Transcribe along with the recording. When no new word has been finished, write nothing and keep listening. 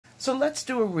So let's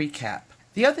do a recap.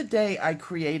 The other day I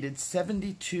created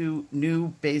 72 new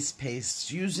base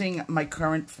pastes using my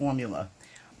current formula,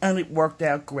 and it worked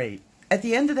out great. At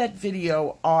the end of that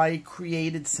video, I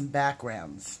created some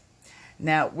backgrounds.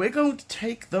 Now we're going to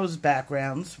take those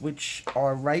backgrounds, which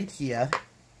are right here,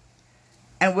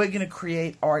 and we're going to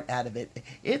create art out of it.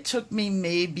 It took me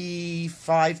maybe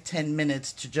 5-10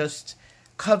 minutes to just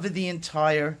cover the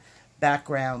entire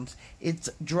background. It's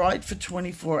dried for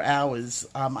 24 hours.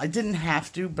 I didn't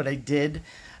have to, but I did,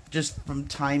 just from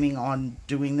timing on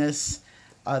doing this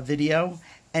video.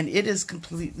 And it is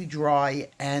completely dry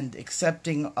and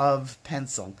accepting of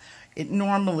pencil. It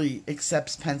normally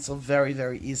accepts pencil very,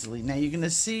 very easily. Now you're going to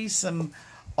see some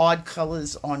odd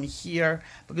colors on here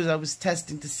because I was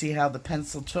testing to see how the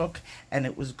pencil took, and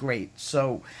it was great.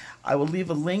 So I will leave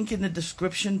a link in the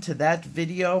description to that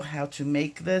video, how to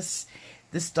make this.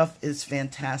 This stuff is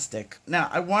fantastic. Now,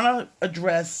 I want to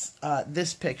address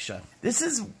this picture. This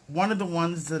is one of the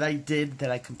ones that I did that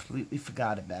I completely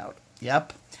forgot about.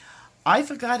 Yep. I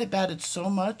forgot about it so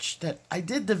much that I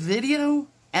did the video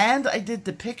and I did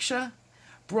the picture,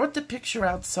 brought the picture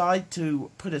outside to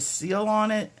put a seal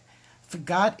on it,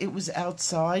 forgot it was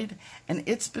outside, and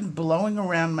it's been blowing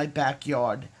around my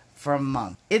backyard for a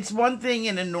month. It's one thing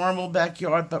in a normal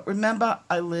backyard, but remember,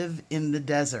 I live in the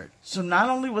desert. So not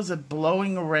only was it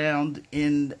blowing around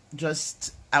in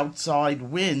just outside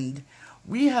wind,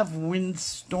 we have wind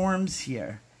storms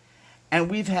here. And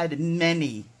we've had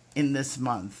many in this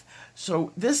month.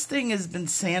 So this thing has been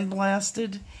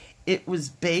sandblasted. It was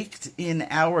baked in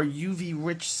our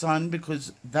UV-rich sun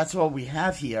because that's all we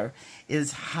have here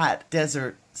is hot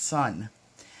desert sun.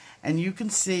 And you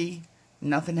can see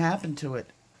nothing happened to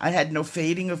it. I had no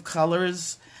fading of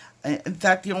colors. In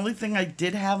fact, the only thing I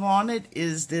did have on it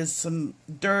is there's some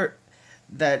dirt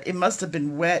that it must have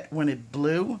been wet when it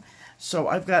blew. So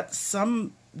I've got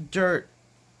some dirt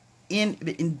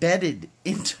embedded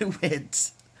into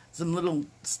it, some little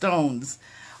stones.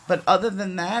 But other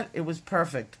than that, it was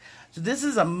perfect. So this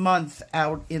is a month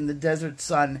out in the desert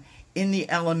sun, in the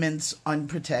elements,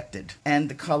 unprotected. And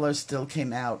the color still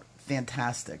came out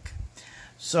fantastic.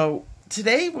 So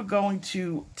today we're going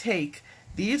to take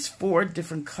these 4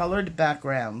 different colored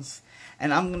backgrounds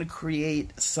and I'm going to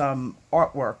create some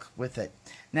artwork with it.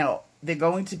 Now, they're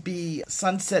going to be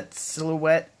sunset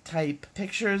silhouette type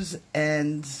pictures,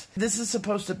 and this is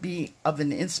supposed to be of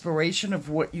an inspiration of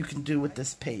what you can do with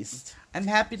this paste. I'm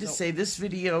happy to say this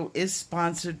video is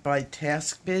sponsored by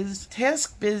Taskbiiz.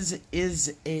 Taskbiiz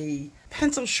is a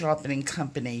pencil sharpening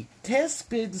company.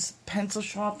 Taskbiiz pencil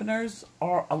sharpeners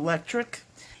are electric.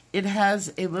 It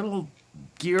has a little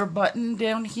gear button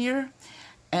down here,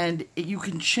 and you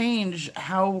can change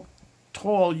how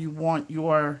tall you want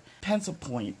your pencil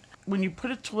point. When you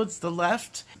put it towards the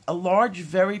left, a large,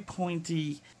 very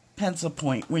pointy pencil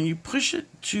point. When you push it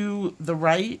to the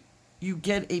right, you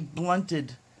get a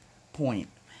blunted point.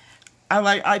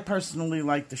 I personally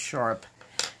like the sharp.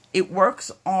 It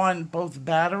works on both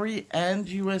battery and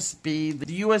USB.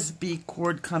 The USB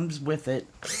cord comes with it.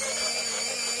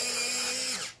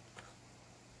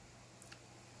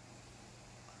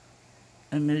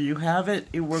 And there you have it.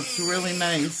 It works really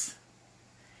nice.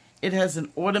 It has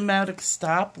an automatic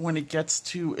stop when it gets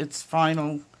to its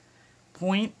final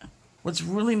point. What's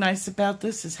really nice about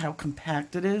this is how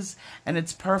compact it is, and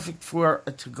it's perfect for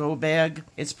a to-go bag.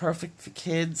 It's perfect for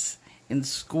kids in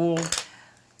school.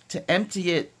 To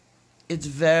empty it, it's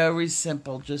very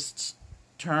simple. Just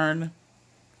turn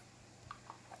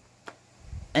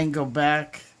and go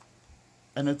back,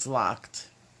 and it's locked.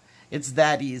 It's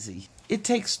that easy. It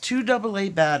takes 2 AA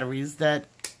batteries that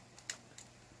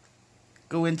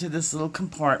go into this little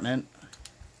compartment,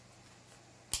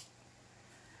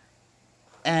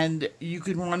 and you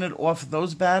can run it off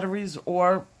those batteries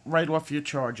or right off your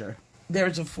charger.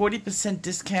 There's a 40%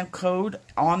 discount code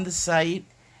on the site,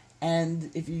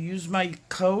 and if you use my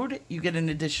code, you get an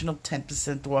additional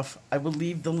 10% off. I will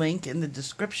leave the link in the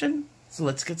description. So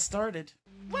let's get started.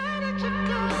 Where did you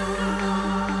go?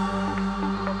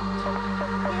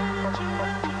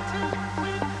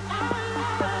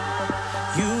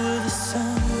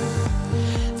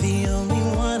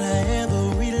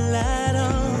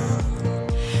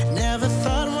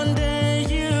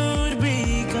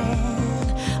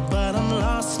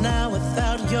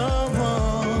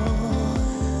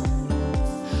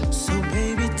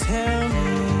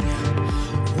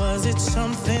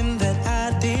 Something that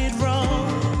I did wrong.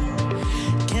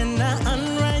 Can I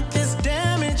unwrite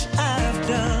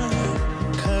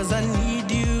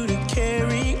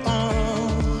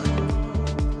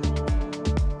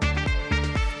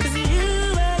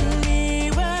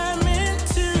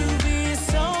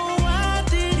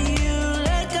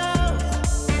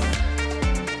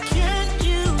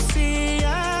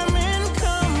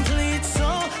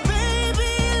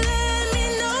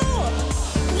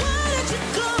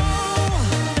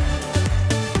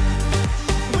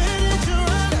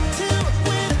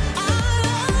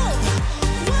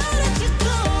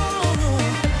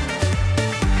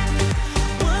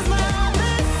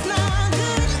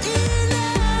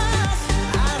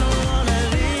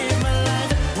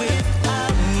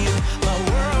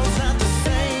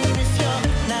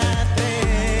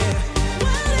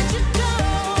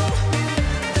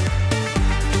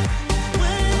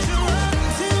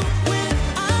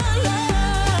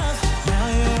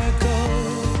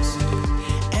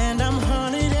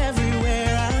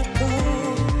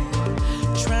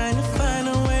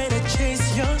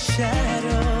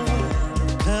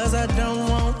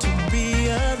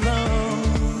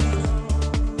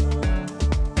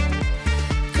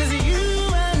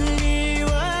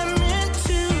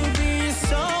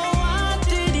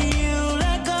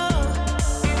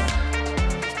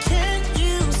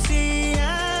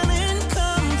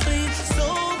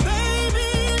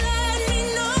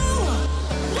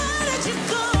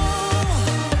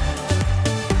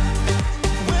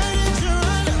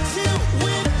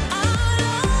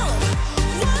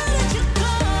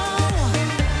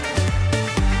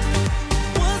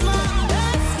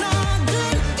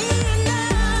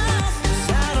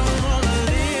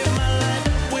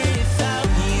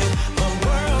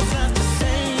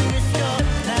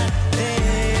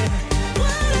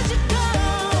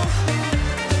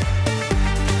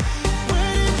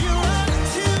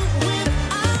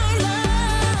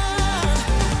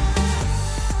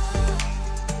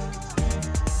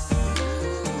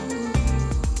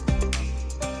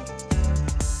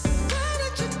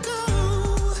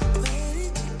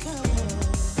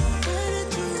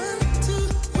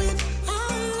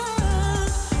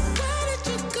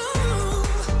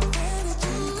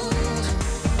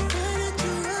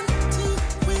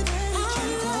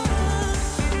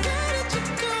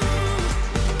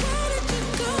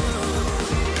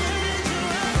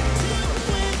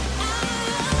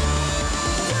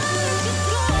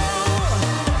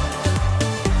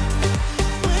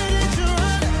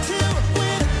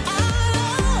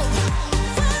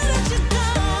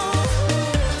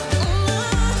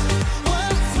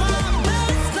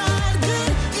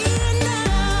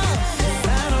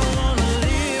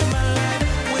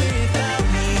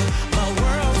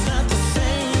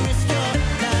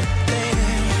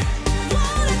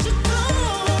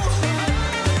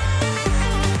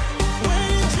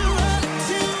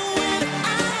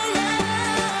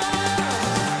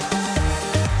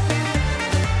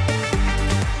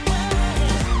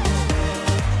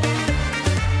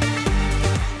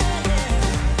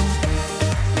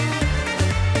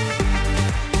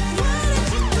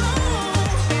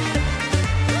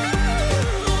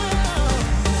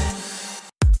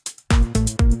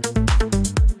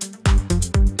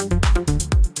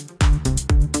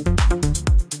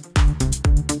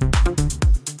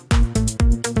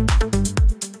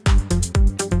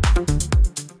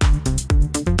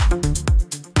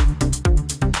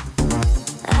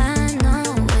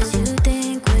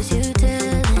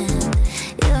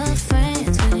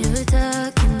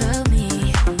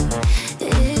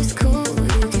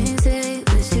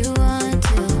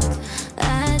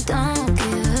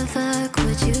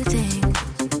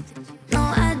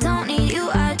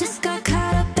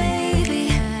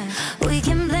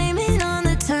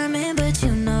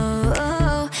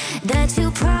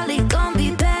probably gon'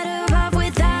 be better off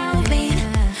without me.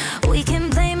 We can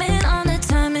blame it on the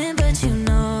timing, but you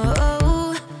know,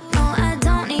 no, I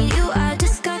don't need you, I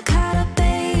just got caught up,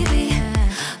 baby.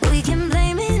 We can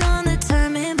blame it on the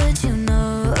timing, but you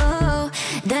know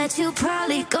that you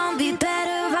probably gon' be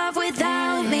better off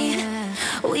without me.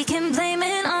 We can blame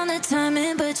it on the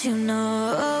timing, but you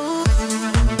know.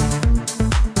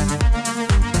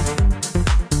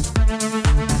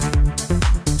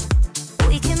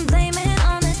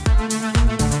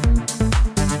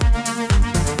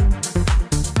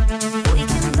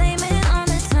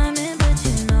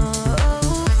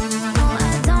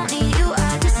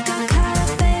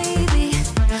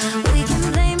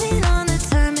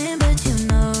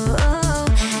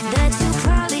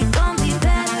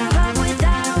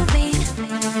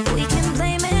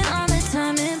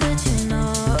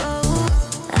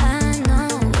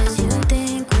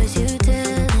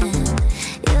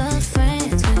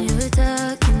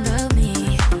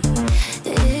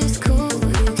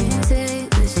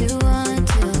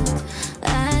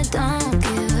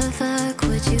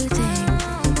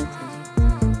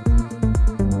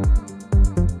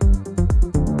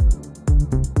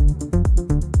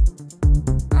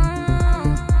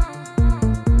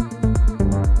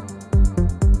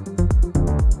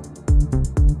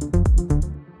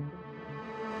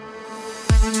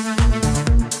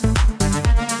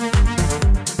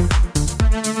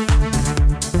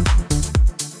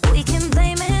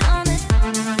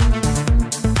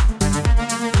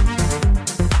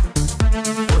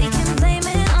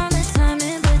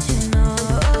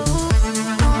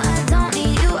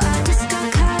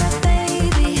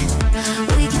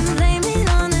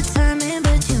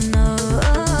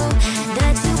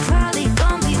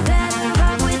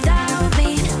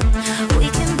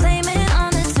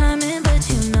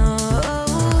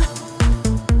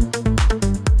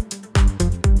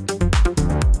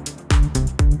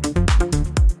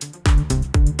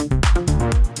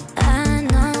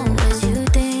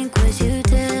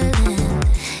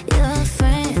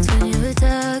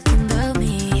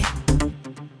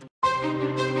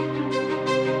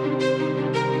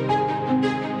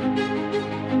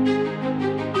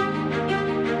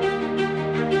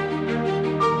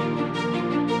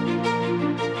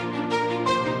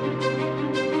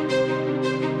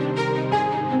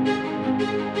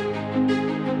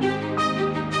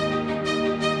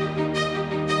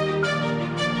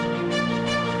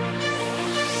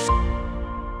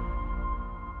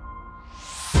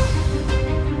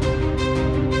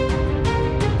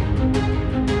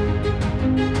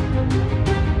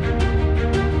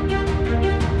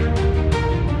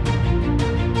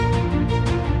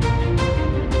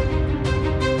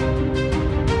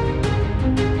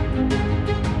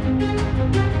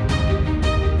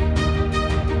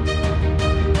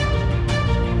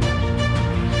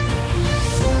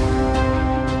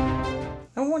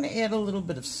 Add a little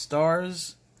bit of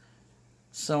stars,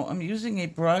 so I'm using a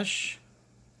brush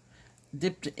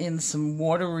dipped in some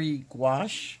watery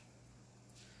gouache,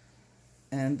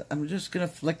 and I'm just gonna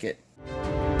flick it.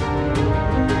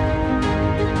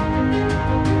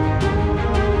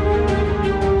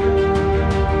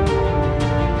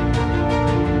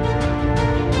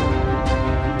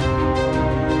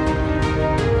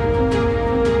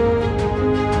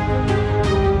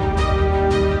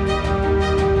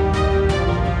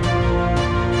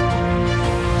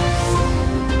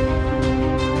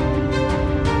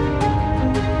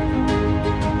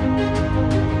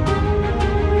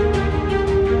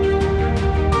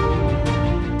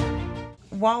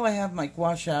 While I have my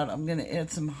gouache out, I'm going to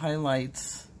add some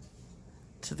highlights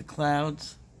to the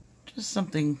clouds. Just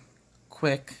something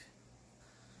quick,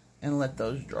 and let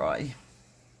those dry.